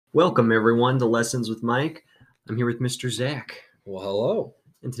Welcome, everyone, to Lessons with Mike. I'm here with Mr. Zack. Well, hello.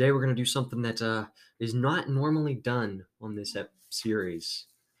 And today we're going to do something that is not normally done on this series.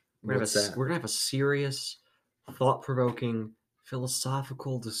 What's that? We're going to have a serious, thought-provoking,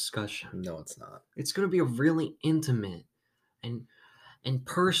 philosophical discussion. No, it's not. It's going to be a really intimate and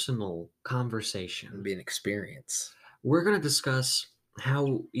personal conversation. It'll be an experience. We're going to discuss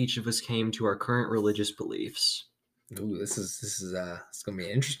how each of us came to our current religious beliefs. Ooh, this is it's gonna be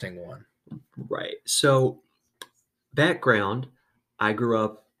an interesting one. Right. So, background, I grew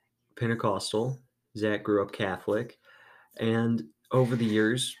up Pentecostal. Zack grew up Catholic. And over the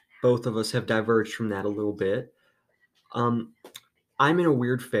years, both of us have diverged from that a little bit. I'm in a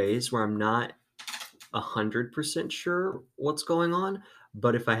weird phase where I'm not 100% sure what's going on.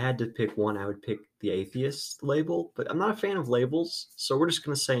 But if I had to pick one, I would pick the atheist label. But I'm not a fan of labels, so we're just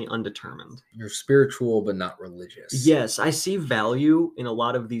going to say undetermined. You're spiritual, but not religious. Yes, I see value in a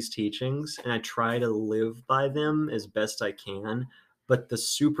lot of these teachings, and I try to live by them as best I can. But the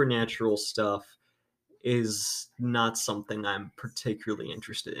supernatural stuff is not something I'm particularly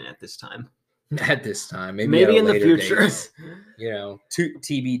interested in at this time. At this time, Maybe at a in the later future. date.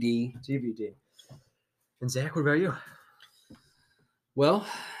 TBD. TBD. And Zack, what about you? Well,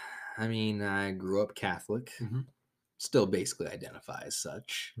 I mean, I grew up Catholic. Mhm. Still basically identify as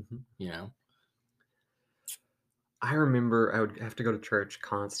such. Mhm. I remember I would have to go to church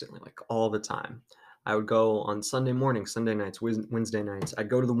constantly, like all the time. I would go on Sunday mornings, Sunday nights, Wednesday nights. I'd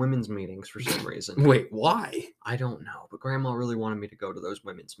go to the women's meetings for some reason. Wait, why? I don't know, but Grandma really wanted me to go to those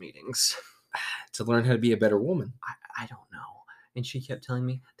women's meetings. To learn how to be a better woman. I don't know. And she kept telling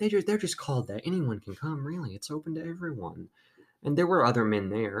me, they're just called that. Anyone can come, really. It's open to everyone. And there were other men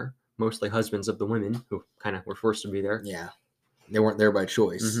there, mostly husbands of the women who kind of were forced to be there. Yeah. They weren't there by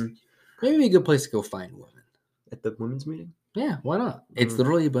choice. Mhm. Maybe a good place to go find women. At the women's meeting? Yeah, why not? It's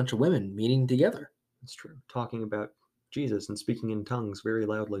literally a bunch of women meeting together. That's true. Talking about Jesus and speaking in tongues very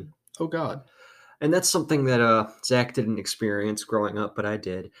loudly. Oh, God. And that's something that Zack didn't experience growing up, but I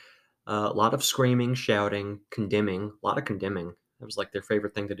did. A lot of screaming, shouting, condemning. A lot of condemning. That was like their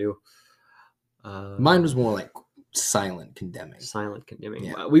favorite thing to do. Mine was more like silent condemning. Silent condemning.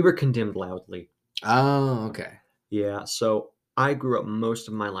 Yeah. We were condemned loudly. Oh, okay. Yeah, so I grew up most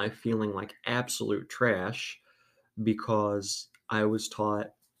of my life feeling like absolute trash because I was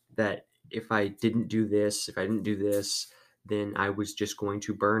taught that if I didn't do this, then I was just going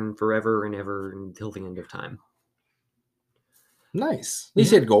to burn forever and ever until the end of time. Nice. At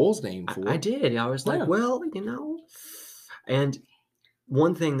least you had goals named for. I did. I was like, well, And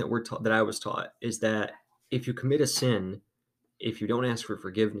one thing that I was taught is that if you commit a sin, if you don't ask for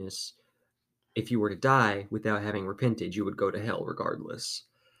forgiveness, if you were to die without having repented, you would go to hell regardless.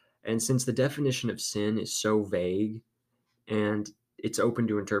 And since the definition of sin is so vague and it's open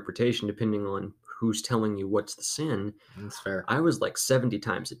to interpretation depending on who's telling you what's the sin, That's fair. I was like 70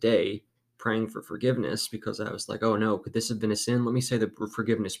 times a day praying for forgiveness because I was like, oh no, could this have been a sin? Let me say the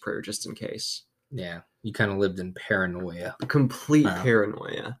forgiveness prayer just in case. Yeah, you kind of lived in paranoia. Complete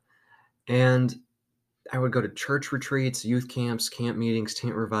paranoia. And I would go to church retreats, youth camps, camp meetings,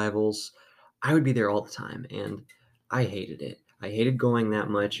 tent revivals. I would be there all the time, and I hated it. I hated going that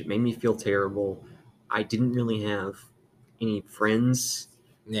much. It made me feel terrible. I didn't really have any friends.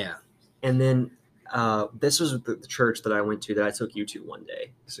 Yeah. And then this was the church that I went to that I took you to one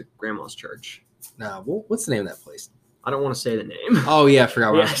day. It's a grandma's church. No, what's the name of that place? I don't want to say the name. Oh, yeah, I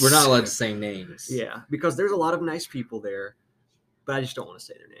forgot. Yes. We're not allowed to say names. Yeah, because there's a lot of nice people there, but I just don't want to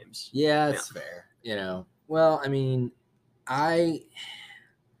say their names. Yeah, that's fair. Well, I mean, I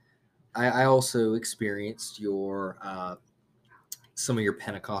also experienced your some of your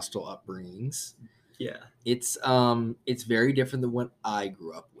Pentecostal upbringings. Yeah. It's very different than what I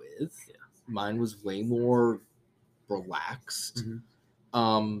grew up with. Yeah. Mine was way more relaxed.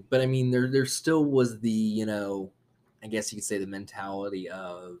 Mm-hmm. But I mean, there still was the, I guess you could say the mentality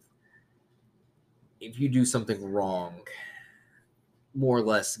of if you do something wrong, more or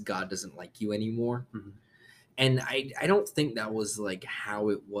less, God doesn't like you anymore. Mm-hmm. And I don't think that was like how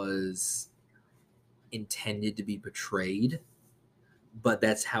it was intended to be portrayed, but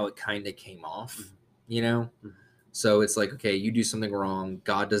that's how it kind of came off, Mm-hmm. So it's like, okay, you do something wrong,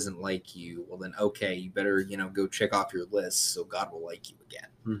 God doesn't like you. Well, then, okay, you better, go check off your list so God will like you again.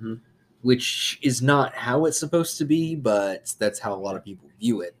 Mm-hmm. Which is not how it's supposed to be, but that's how a lot of people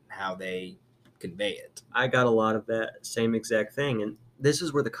view it, how they convey it. I got a lot of that same exact thing. And this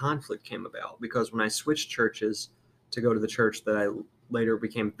is where the conflict came about, because when I switched churches to go to the church that I later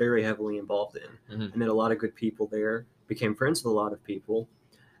became very heavily involved in, I met a lot of good people there, became friends with a lot of people,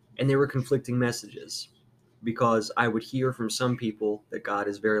 and there were conflicting messages. because I would hear from some people that God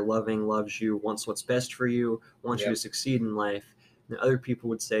is very loving, loves you, wants what's best for you, wants you to Yep. succeed in life. And other people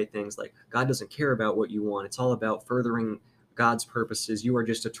would say things like, God doesn't care about what you want. It's all about furthering God's purposes. You are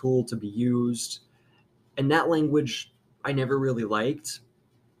just a tool to be used. And that language I never really liked.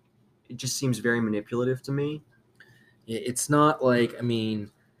 It just seems very manipulative to me. It's not like, I mean,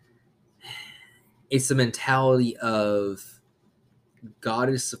 it's the mentality of God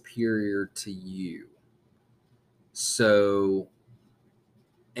is superior to you. So,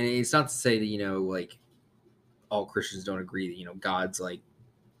 and it's not to say that, like all Christians don't agree that, God's like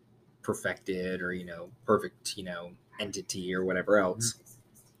perfected or, perfect, entity or whatever else.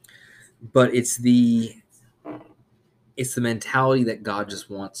 But it's the mentality that God just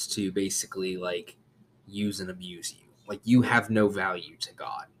wants to basically like use and abuse you. Like you have no value to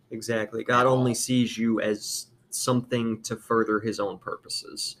God. Exactly. God only sees you as something to further his own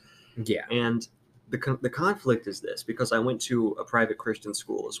purposes. Yeah. And the conflict is this, because I went to a private Christian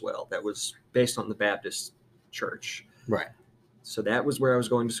school as well that was based on the Baptist church. Right. So that was where I was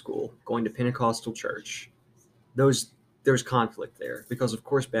going to school, going to Pentecostal church. There's conflict there because, of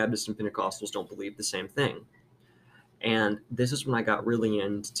course, Baptists and Pentecostals don't believe the same thing. And this is when I got really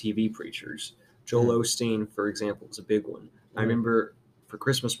into TV preachers. Joel Osteen, for example, was a big one. I remember for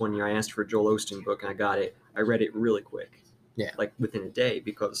Christmas one year, I asked for a Joel Osteen book, and I got it. I read it really quick, like within a day,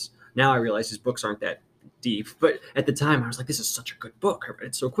 because now I realize his books aren't that deep. But at the time, I was like, this is such a good book. I read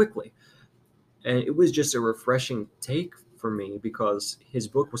it so quickly. And it was just a refreshing take for me because his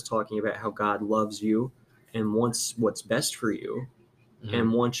book was talking about how God loves you and wants what's best for you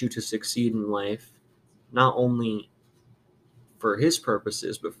and wants you to succeed in life, not only for his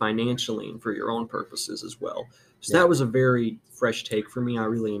purposes, but financially and for your own purposes as well. So that was a very fresh take for me. I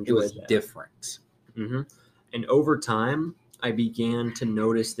really enjoyed that. It was different. And over time, I began to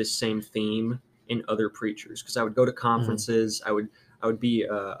notice this same theme in other preachers because I would go to conferences. I would be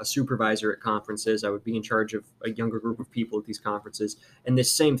a supervisor at conferences. I would be in charge of a younger group of people at these conferences. And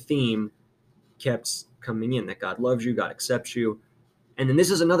this same theme kept coming in, that God loves you, God accepts you. And then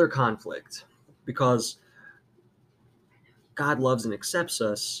this is another conflict because God loves and accepts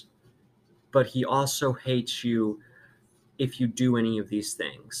us, but he also hates you if you do any of these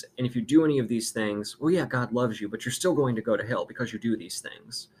things. And if you do any of these things, well, yeah, God loves you, but you're still going to go to hell because you do these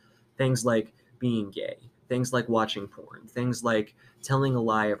things. Things like being gay, things like watching porn, things like telling a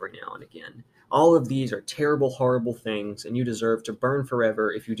lie every now and again. All of these are terrible, horrible things, and you deserve to burn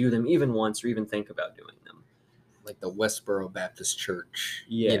forever if you do them even once or even think about doing them. Like the Westboro Baptist Church,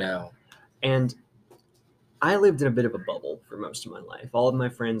 And I lived in a bit of a bubble for most of my life. All of my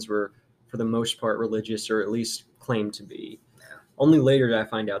friends were, for the most part, religious, or at least claimed to be. Yeah. Only later did I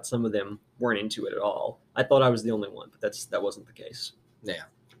find out some of them weren't into it at all. I thought I was the only one, but that wasn't the case. Yeah.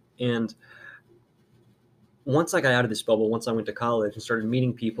 And once I got out of this bubble, once I went to college and started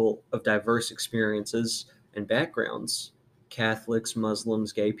meeting people of diverse experiences and backgrounds, Catholics,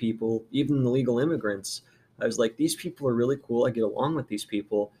 Muslims, gay people, even illegal immigrants, I was like, these people are really cool. I get along with these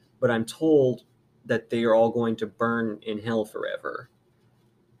people, but I'm told that they are all going to burn in hell forever.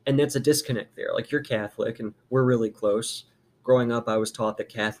 And that's a disconnect there. Like, you're Catholic and we're really close. Growing up, I was taught that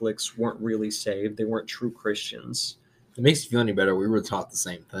Catholics weren't really saved. They weren't true Christians. It makes you feel any better. We were taught the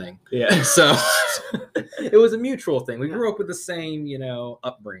same thing. Yeah. So it was a mutual thing. We grew up with the same,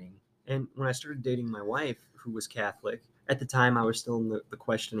 upbringing. And when I started dating my wife, who was Catholic, at the time I was still in the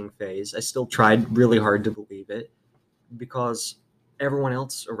questioning phase. I still tried really hard to believe it because everyone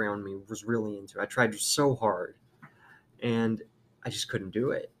else around me was really into it. I tried so hard and I just couldn't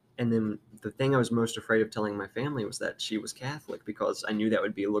do it. And then the thing I was most afraid of telling my family was that she was Catholic because I knew that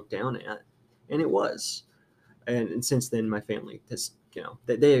would be looked down at. And it was. And since then, my family has,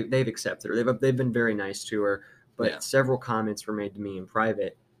 they've accepted her. They've been very nice to her. But several comments were made to me in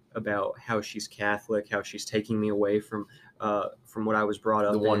private about how she's Catholic, how she's taking me away from what I was brought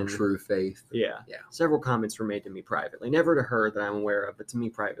up in. The one true faith. Yeah. Several comments were made to me privately. Never to her that I'm aware of, but to me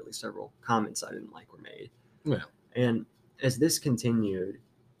privately, several comments I didn't like were made. Yeah. And as this continued,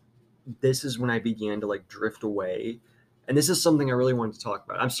 this is when I began to drift away. And this is something I really wanted to talk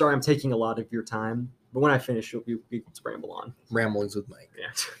about. I'm sorry I'm taking a lot of your time, but when I finish, you'll be able to ramble on. Ramblings with Mike.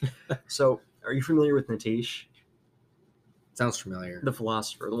 Yeah. So, are you familiar with Nietzsche? Sounds familiar. The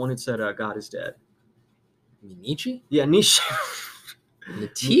philosopher, the one who said God is dead. You mean Nietzsche? Yeah, Nietzsche.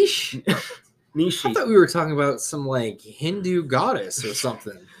 Nietzsche? Nietzsche. I thought we were talking about some Hindu goddess or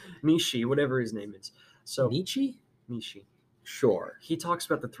something. Nietzsche, whatever his name is. So Nietzsche. Sure. He talks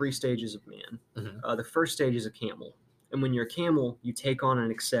about the 3 stages of man. Mm-hmm. The first stage is a camel. And when you're a camel, you take on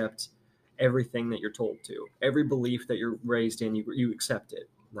and accept everything that you're told to. Every belief that you're raised in, you accept it.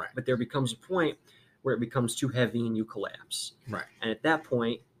 Right. But there becomes a point where it becomes too heavy and you collapse. Right. And at that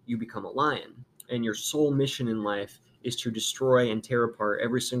point, you become a lion. And your sole mission in life is to destroy and tear apart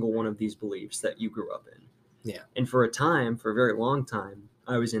every single one of these beliefs that you grew up in. Yeah. And for a very long time,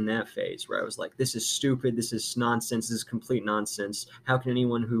 I was in that phase where I was like, this is stupid. This is nonsense. This is complete nonsense. How can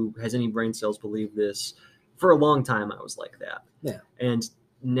anyone who has any brain cells believe this? For a long time, I was like that. Yeah. And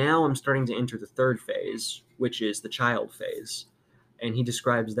now I'm starting to enter the third phase, which is the child phase. And he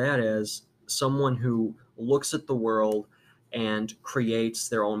describes that as someone who looks at the world and creates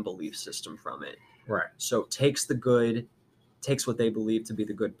their own belief system from it. Right. So takes the good, takes what they believe to be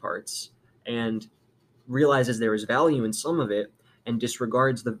the good parts, and realizes there is value in some of it and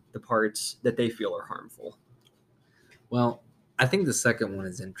disregards the parts that they feel are harmful. Well, I think the second one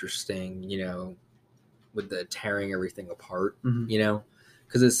is interesting, with the tearing everything apart,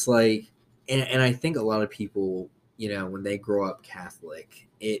 because it's like, and I think a lot of people, when they grow up Catholic,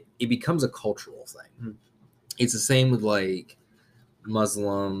 it becomes a cultural thing. Mm-hmm. It's the same with like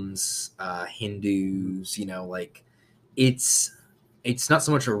Muslims, Hindus, like it's not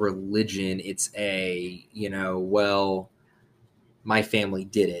so much a religion, it's a, well, my family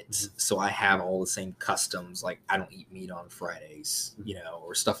did it, so I have all the same customs. Like I don't eat meat on Fridays,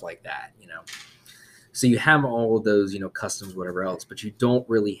 or stuff like that, So you have all of those, customs, whatever else, but you don't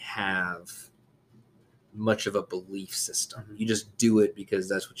really have much of a belief system. You just do it because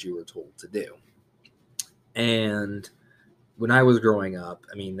that's what you were told to do. And when I was growing up,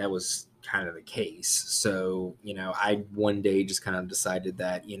 I mean, that was kind of the case. So, I one day just kind of decided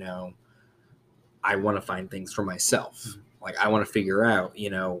that, I want to find things for myself. Like I want to figure out,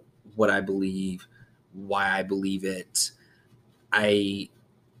 what I believe, why I believe it. I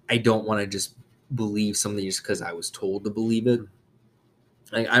don't want to just believe something just because I was told to believe it.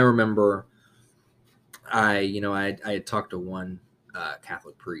 Like I remember I had talked to one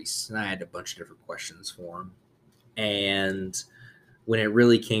Catholic priest, and I had a bunch of different questions for him. And when it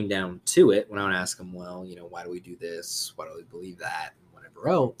really came down to it, when I would ask him, well, why do we do this? Why do we believe that? And whatever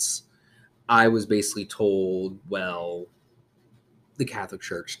else, I was basically told, well, the Catholic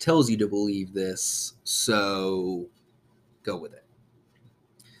Church tells you to believe this, so go with it.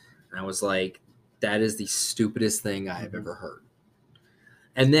 And I was like, that is the stupidest thing I have ever heard.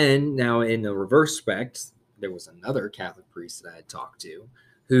 And then now in the reverse respect, there was another Catholic priest that I had talked to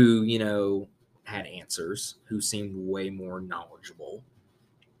who, had answers, who seemed way more knowledgeable,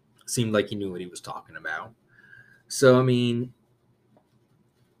 seemed like he knew what he was talking about. So, I mean,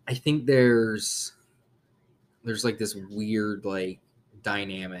 I think there's like this weird like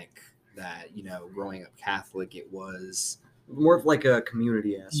dynamic that, growing up Catholic, it was more of like a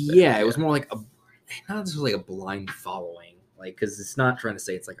community aspect. Yeah, it was more like not just like a blind following, like, because it's not trying to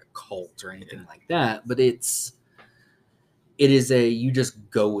say it's like a cult or anything like that, but it is you just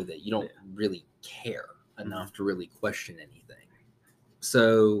go with it. You don't really care enough to really question anything.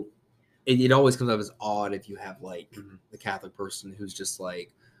 So it always comes up as odd if you have like the Catholic person who's just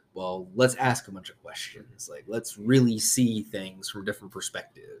like, well, let's ask a bunch of questions. Like, let's really see things from different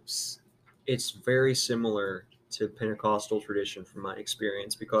perspectives. It's very similar to Pentecostal tradition from my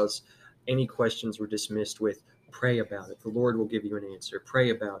experience, because any questions were dismissed with, pray about it. The Lord will give you an answer.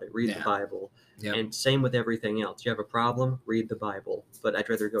 Pray about it. Read the Bible. Yep. And same with everything else. You have a problem? Read the Bible. But I'd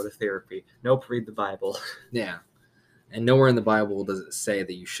rather go to therapy. Nope, read the Bible. Yeah. And nowhere in the Bible does it say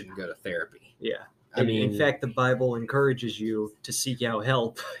that you shouldn't go to therapy. Yeah. I mean, in fact, the Bible encourages you to seek out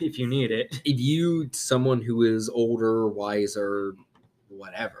help if you need it. If you, someone who is older, wiser,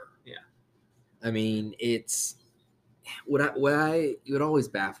 whatever. Yeah. I mean, it's what always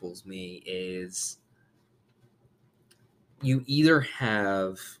baffles me is you either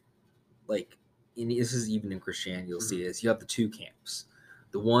have like, and this is even in Christianity, you'll see this. You have the two camps.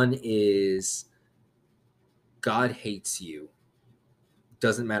 The one is God hates you.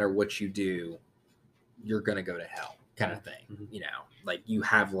 Doesn't matter what you do, you're going to go to hell kind of thing. Like you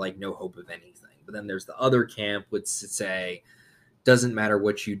have like no hope of anything. But then there's the other camp which say, doesn't matter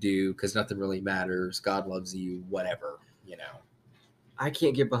what you do because nothing really matters. God loves you, whatever, I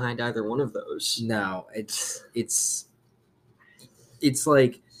can't get behind either one of those. No, it's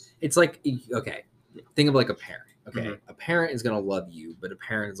like, okay, think of like a parent. Okay. A parent is going to love you, but a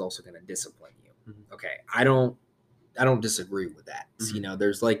parent is also going to discipline you. Okay. I don't disagree with that.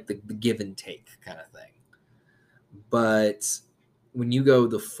 There's like the give and take kind of thing. But when you go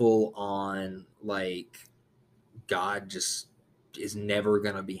the full on, like, God just is never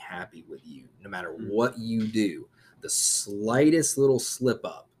going to be happy with you, no matter what you do, the slightest little slip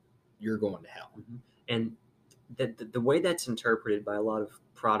up, you're going to hell. And the way that's interpreted by a lot of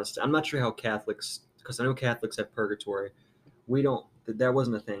Protestants, I'm not sure how Catholics, because I know Catholics have purgatory. We don't, that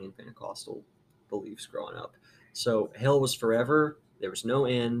wasn't a thing in Pentecostal beliefs growing up. So hell was forever. There was no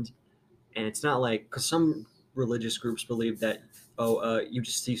end, and it's not like because some religious groups believe that you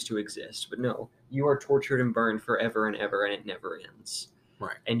just cease to exist, but no, you are tortured and burned forever and ever, and it never ends.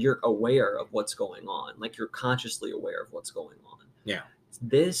 Right. And you're aware of what's going on, like you're consciously aware of what's going on. Yeah.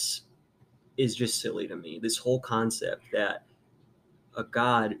 This is just silly to me. This whole concept that a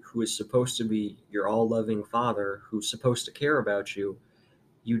God who is supposed to be your all-loving father, who's supposed to care about you,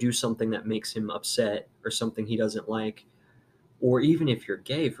 you do something that makes him upset or something he doesn't like, or even if you're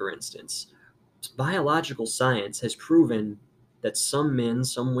gay, for instance, biological science has proven that some men,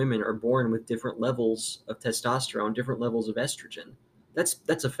 some women are born with different levels of testosterone, different levels of estrogen.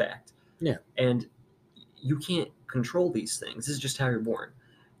 That's a fact. Yeah. And you can't control these things. This is just how you're born.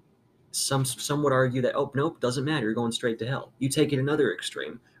 Some would argue that, oh, nope, doesn't matter. You're going straight to hell. You take it another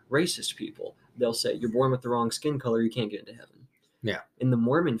extreme. Racist people, they'll say, you're born with the wrong skin color. You can't get into heaven. Yeah. In the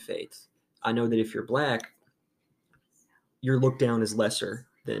Mormon faith, I know that if you're black, you're looked down as lesser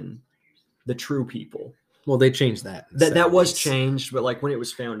than the true people. Well, they changed that. That was changed, but like when it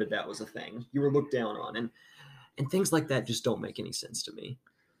was founded, that was a thing. You were looked down on, and things like that just don't make any sense to me.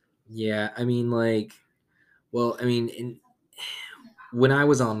 Yeah, I mean, like, well, I mean, when I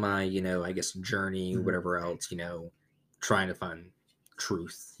was on my, I guess journey, Mhm. whatever else, trying to find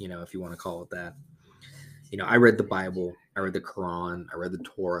truth, if you want to call it that. I read the Bible, I read the Quran, I read the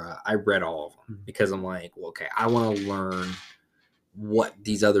Torah, I read all of them because I'm like, well, okay, I want to learn what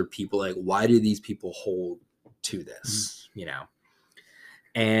these other people, like, why do these people hold to this,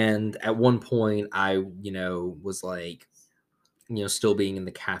 And at one point I, was like, still being in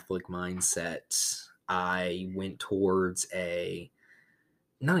the Catholic mindset, I went towards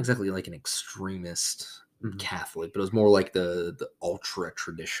not exactly like an extremist Catholic, but it was more like the ultra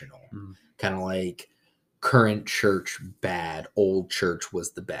traditional, kind of like current church bad, old church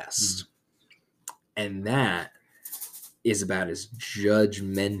was the best. And that is about as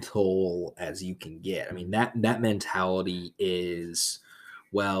judgmental as you can get. I mean, that mentality is,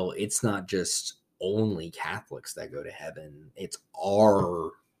 well, it's not just only Catholics that go to heaven. It's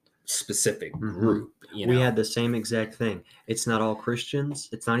our specific group. We had the same exact thing. It's not all Christians.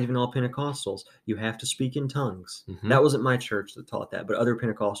 It's not even all Pentecostals. You have to speak in tongues. That wasn't my church that taught that, but other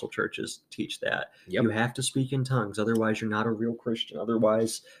Pentecostal churches teach that. Yep. You have to speak in tongues. Otherwise, you're not a real Christian.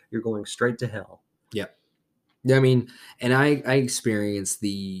 Otherwise, you're going straight to hell. Yep. I mean, and I experienced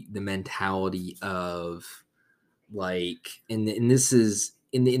the mentality of like, and this is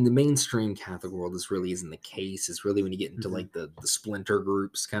in the mainstream Catholic world, this really isn't the case. It's really when you get into like the splinter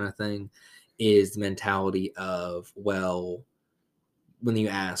groups kind of thing, is the mentality of, well, when you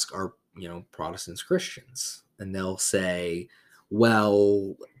ask, are Protestants Christians? And they'll say,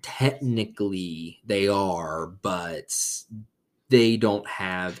 well, technically they are, but they don't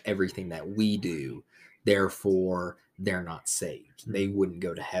have everything that we do. Therefore, they're not saved. They wouldn't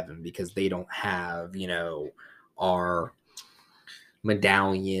go to heaven because they don't have, our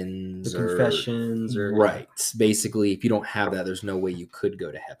medallions, the confessions, or right. Basically, if you don't have that, there's no way you could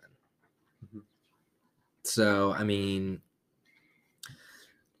go to heaven. So, I mean,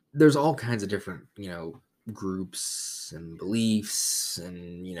 there's all kinds of different, groups and beliefs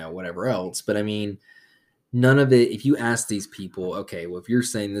and, whatever else. But I mean, none of it, if you ask these people, okay, well, if you're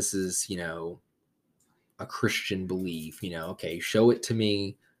saying this is, a Christian belief, okay, show it to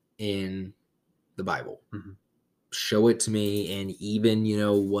me in the Bible. Show it to me in even,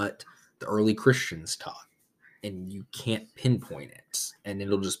 what the early Christians taught. And you can't pinpoint it. And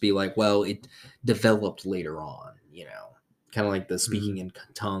it'll just be like, well, it developed later on, kind of like the speaking in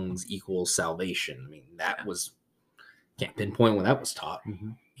tongues equals salvation. I mean, that was, can't pinpoint when that was taught,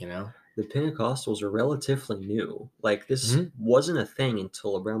 The Pentecostals are relatively new. Like, this wasn't a thing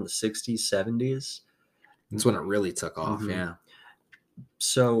until around the 60s, 70s. That's when it really took off, yeah.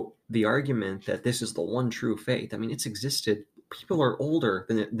 So the argument that this is the one true faith, I mean, it's existed. People are older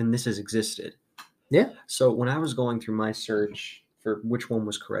than this has existed. Yeah. So when I was going through my search for which one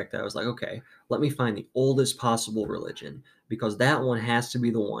was correct, I was like, okay, let me find the oldest possible religion, because that one has to be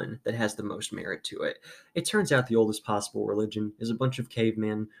the one that has the most merit to it. It turns out the oldest possible religion is a bunch of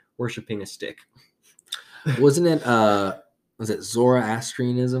cavemen worshiping a stick. Wasn't it, was it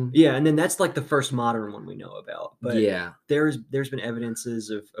Zoroastrianism? Yeah, and then that's like the first modern one we know about. But yeah, there's been evidences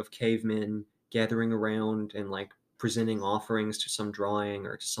of cavemen gathering around and like presenting offerings to some drawing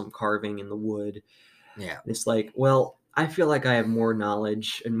or to some carving in the wood. Yeah. And it's like, well, I feel like I have more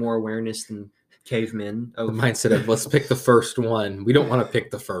knowledge and more awareness than cavemen. The mindset of, let's pick the first one. We don't want to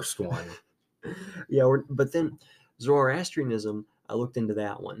pick the first one. Yeah, but then Zoroastrianism, I looked into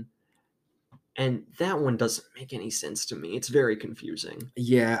that one. And that one doesn't make any sense to me. It's very confusing.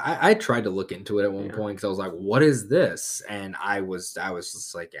 Yeah, I tried to look into it at one Yeah. point because I was like, "What is this?" And I was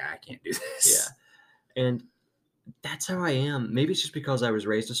just like, "Yeah, I can't do Yeah. this." And that's how I am. Maybe it's just because I was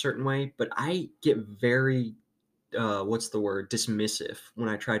raised a certain way, but I get very what's the word, dismissive when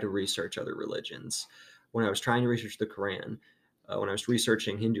I try to research other religions. When I was trying to research the Quran, when I was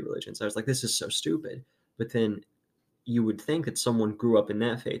researching Hindu religions, I was like, this is so stupid. But then you would think that someone grew up in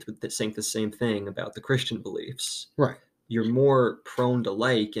that faith would think the same thing about the Christian beliefs. Right. You're more prone to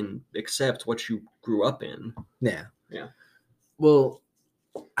like and accept what you grew up in. Yeah. Yeah. Well,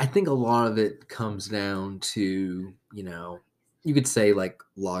 I think a lot of it comes down to, you could say like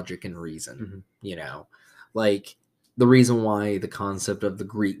logic and reason, like the reason why the concept of the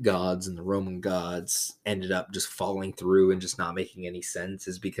Greek gods and the Roman gods ended up just falling through and just not making any sense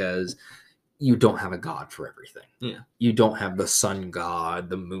is because you don't have a god for everything. Yeah. You don't have the sun god,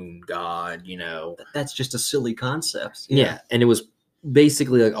 the moon god, That's just a silly concept. Yeah. And it was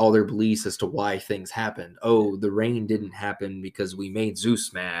basically like all their beliefs as to why things happened. Oh, the rain didn't happen because we made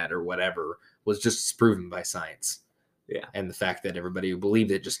Zeus mad or whatever was just proven by science. Yeah. And the fact that everybody who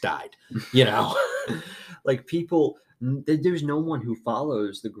believed it just died, you know? Like people, there's no one who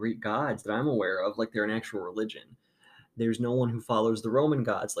follows the Greek gods that I'm aware of like they're an actual religion. There's no one who follows the Roman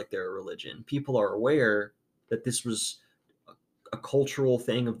gods like they're a religion. People are aware that this was a cultural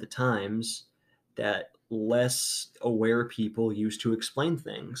thing of the times that less aware people used to explain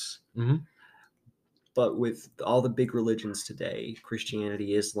things. Mm-hmm. But with all the big religions today,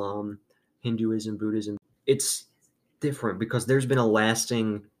 Christianity, Islam, Hinduism, Buddhism, it's different because there's been a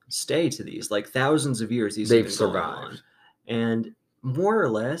lasting stay to these. Like thousands of years, these They've have been survived. going on. And more or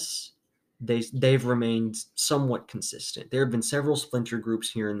less, they've remained somewhat consistent. There have been several splinter groups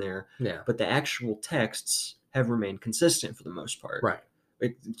here and there, Yeah. but the actual texts have remained consistent for the most part. Right.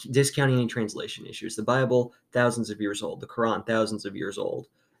 Discounting any translation issues. The Bible, thousands of years old. The Quran, thousands of years old.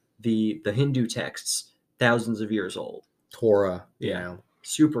 The Hindu texts, thousands of years old. Torah, Yeah.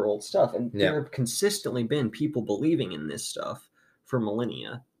 Super old stuff. And Yeah. there have consistently been people believing in this stuff for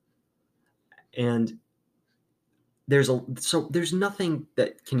millennia. And there's nothing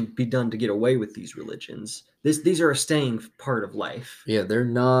that can be done to get away with these religions. These are a staying part of life. Yeah, they're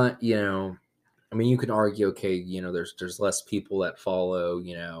not, I mean, you can argue, okay, there's less people that follow,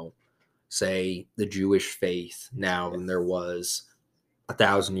 say the Jewish faith now than there was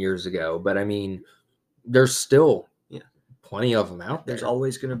 1,000 years ago. But I mean, there's still plenty of them out there. There's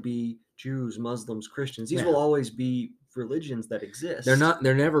always going to be Jews, Muslims, Christians. These Yeah. will always be religions that exist. They're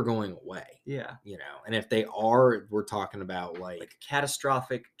never going away. Yeah. And if they are, we're talking about like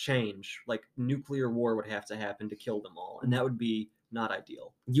catastrophic change, like nuclear war would have to happen to kill them all. And that would be not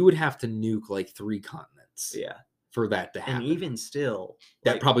ideal. You would have to nuke like 3 continents. Yeah. For that to happen. And even still,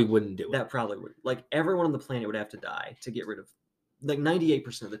 that probably wouldn't do it. That probably would. Like everyone on the planet would have to die to get rid of, like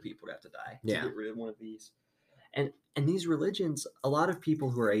 98% of the people would have to die to get rid of one of these. And these religions, a lot of people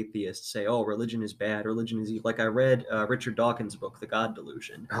who are atheists say, oh, religion is bad, religion is evil. Like I read Richard Dawkins' book, The God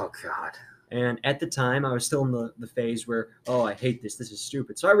Delusion. Oh, God. And at the time, I was still in the phase where, oh, I hate this. This is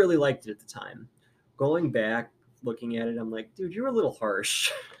stupid. So I really liked it at the time. Going back, looking at it, I'm like, dude, you're a little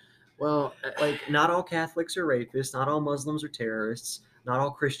harsh. Well, like, not all Catholics are rapists. Not all Muslims are terrorists. Not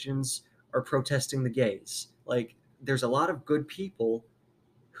all Christians are protesting the gays. Like, there's a lot of good people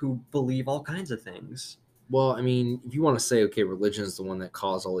who believe all kinds of things. Well, I mean, if you want to say, okay, religion is the one that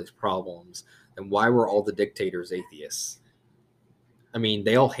caused all these problems, then why were all the dictators atheists? I mean,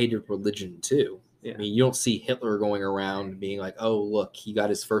 they all hated religion too. Yeah. I mean, you don't see Hitler going around being like, oh, look, he got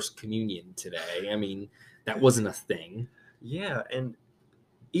his first communion today. I mean, that wasn't a thing. Yeah, and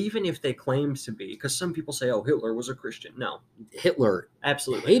even if they claimed to be, because some people say, oh, Hitler was a Christian. No. Hitler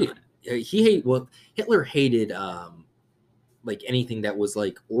absolutely hated. Hitler hated like anything that was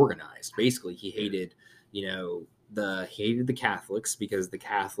like organized. Basically, he hated, he hated the Catholics because the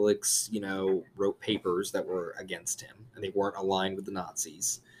Catholics, wrote papers that were against him and they weren't aligned with the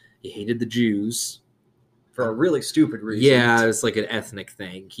Nazis. He hated the Jews for a really stupid reason. Yeah, it's like an ethnic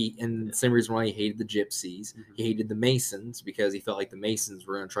thing. The same reason why he hated the Gypsies. Mm-hmm. He hated the Masons because he felt like the Masons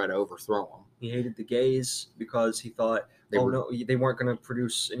were going to try to overthrow him. He hated the gays because he thought, they weren't going to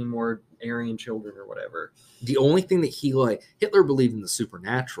produce any more Aryan children or whatever. The only thing that Hitler believed in the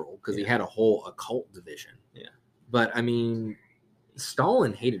supernatural because he had a whole occult division. Yeah. But, I mean,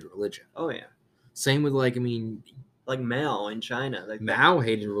 Stalin hated religion. Oh, yeah. Same with, like Mao in China. Mao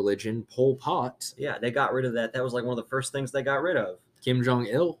hated religion. Pol Pot. Yeah, they got rid of that. That was like one of the first things they got rid of. Kim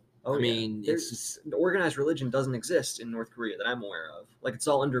Jong-il. Oh, organized religion doesn't exist in North Korea that I'm aware of. Like, it's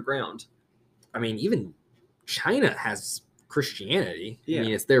all underground. I mean, even China has Christianity. I Yeah.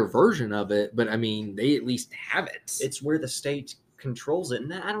 mean, it's their version of it, but I mean, they at least have it. It's where the state controls it,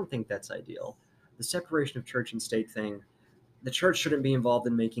 and I don't think that's ideal. The separation of church and state thing, the church shouldn't be involved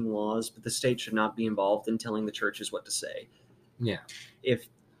in making laws, but the state should not be involved in telling the churches what to say. Yeah. If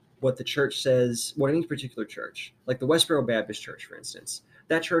what the church says, what any particular church, like the Westboro Baptist Church, for instance,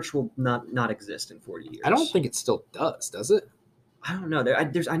 that church will not exist in 40 years. I don't think it still does it? I don't know.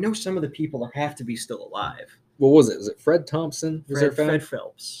 I know some of the people have to be still alive. What was it? Was it Fred Thompson? Fred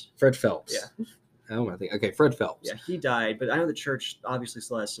Phelps. Fred Phelps. Yeah. Oh, I think. Okay, Fred Phelps. Yeah, he died, but I know the church obviously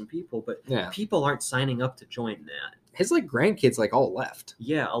still has some people, but Yeah. people aren't signing up to join that. His like grandkids like all left.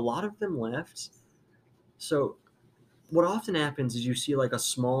 Yeah, a lot of them left. So what often happens is you see like a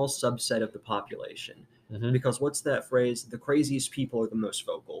small subset of the population. Mhm. Because what's that phrase? The craziest people are the most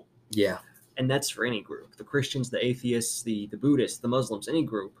vocal. Yeah. And that's for any group. The Christians, the atheists, the Buddhists, the Muslims, any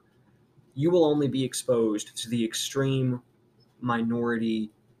group. You will only be exposed to the extreme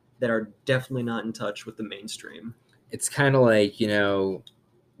minority that are definitely not in touch with the mainstream. It's kind of like,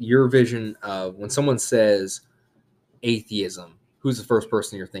 your vision of when someone says atheism, who's the first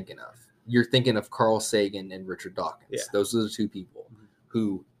person you're thinking of? You're thinking of Carl Sagan and Richard Dawkins. Yeah. Those are the two people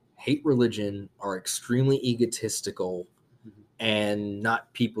who hate religion, are extremely egotistical, and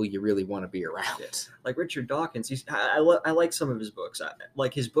not people you really want to be around. Yeah. Like Richard Dawkins, I like some of his books. I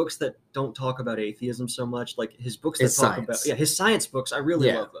like his books that don't talk about atheism so much. Like his books that talk about his science books. I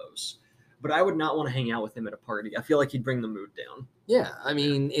really love those. But I would not want to hang out with him at a party. I feel like he'd bring the mood down. Yeah, I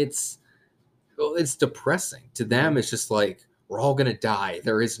mean it's depressing to them. It's just like we're all gonna die.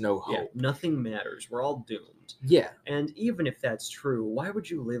 There is no hope. Yeah, nothing matters. We're all doomed. Yeah. And even if that's true, why would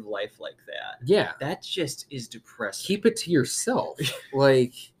you live life like that? Yeah. That just is depressing. Keep it to yourself.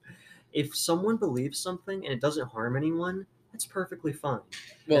 Like, if someone believes something and it doesn't harm anyone, that's perfectly fine.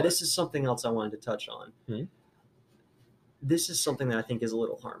 Well, now, this is something else I wanted to touch on. Hmm? This is something that I think is a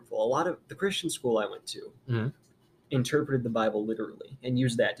little harmful. A lot of the Christian school I went to interpreted the Bible literally and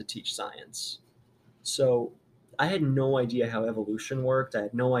used that to teach science. So I had no idea how evolution worked. I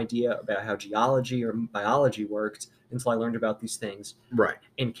had no idea about how geology or biology worked until I learned about these things. Right.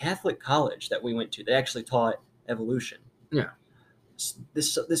 In Catholic college that we went to, they actually taught evolution. Yeah.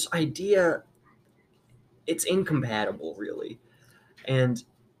 This idea, it's incompatible, really. And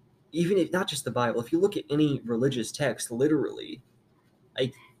even if not just the Bible, if you look at any religious text, literally,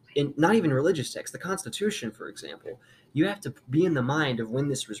 not even religious text, the Constitution, for example, you have to be in the mind of when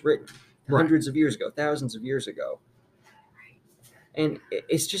this was written. Hundreds of years ago, thousands of years ago. And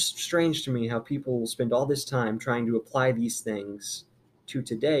it's just strange to me how people spend all this time trying to apply these things to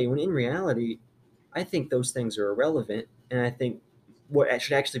today, when in reality, I think those things are irrelevant. And I think what I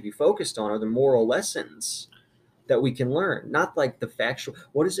should actually be focused on are the moral lessons that we can learn, not like the factual.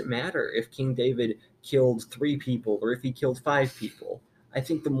 What does it matter if King David killed 3 people or if he killed 5 people? I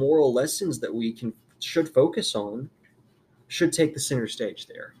think the moral lessons that we should focus on should take the center stage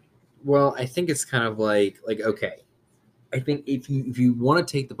there. Well, I think it's kind of like okay, I think if you want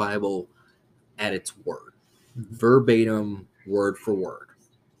to take the Bible at its word, verbatim, word for word,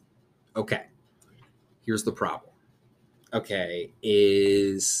 okay, here's the problem. Okay,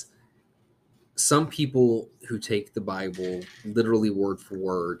 is some people who take the Bible literally word for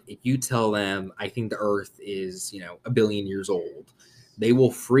word, if you tell them, I think the earth is, 1 billion years old, they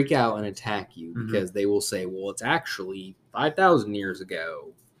will freak out and attack you because they will say, well, it's actually 5,000 years ago.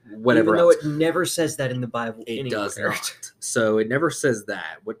 Whatever. Even though it never says that in the Bible, it does not. So it never says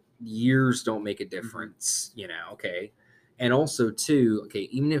that. What years don't make a difference, okay. And also, too, okay,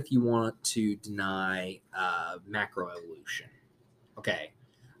 even if you want to deny macroevolution, okay,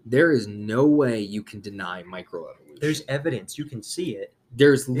 there is no way you can deny microevolution. There's evidence. You can see it.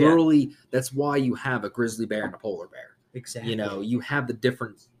 There's literally, that's why you have a grizzly bear and a polar bear. Exactly. You have the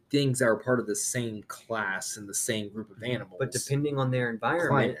different things that are part of the same class and the same group of animals. But depending on their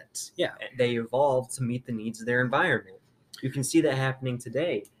environment, they evolved to meet the needs of their environment. You can see that happening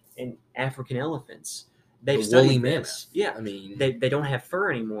today in African elephants. They've studied woolly this. mammoth. Yeah, I mean, they don't have fur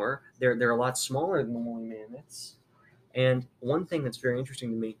anymore. They're a lot smaller than the woolly mammoths. And one thing that's very interesting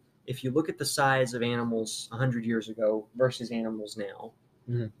to me, if you look at the size of animals 100 years ago versus animals now,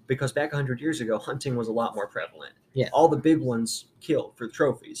 because back 100 years ago, hunting was a lot more prevalent. Yeah. All the big ones killed for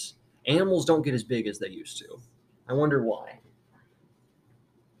trophies. Animals don't get as big as they used to. I wonder why.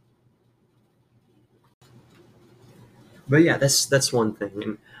 But yeah, that's one thing.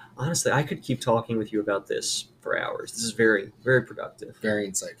 And honestly, I could keep talking with you about this for hours. This is very, very productive. Very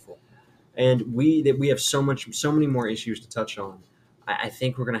insightful. And we have so many more issues to touch on. I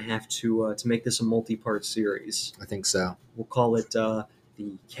think we're going to have to make this a multi-part series. I think so. We'll call it The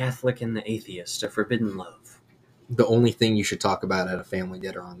Catholic and the Atheist, A Forbidden Love. The only thing you should talk about at a family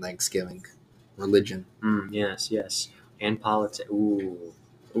dinner on Thanksgiving, religion. Yes. And politics. Ooh.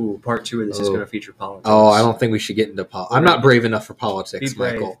 Part 2 of this is going to feature politics. Oh, I don't think we should get into politics. I'm not brave enough for politics, Be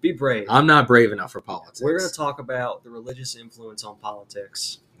brave. Michael. Be brave. I'm not brave enough for politics. We're going to talk about the religious influence on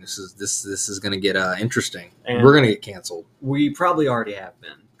politics. This is going to get interesting. And we're going to get canceled. We probably already have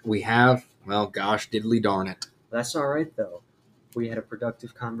been. We have. Well, gosh, diddly darn it. That's all right, though. We had a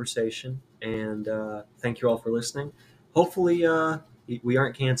productive conversation, and thank you all for listening. Hopefully, we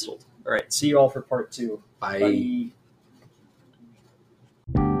aren't canceled. All right, see you all for part 2. Bye. Bye.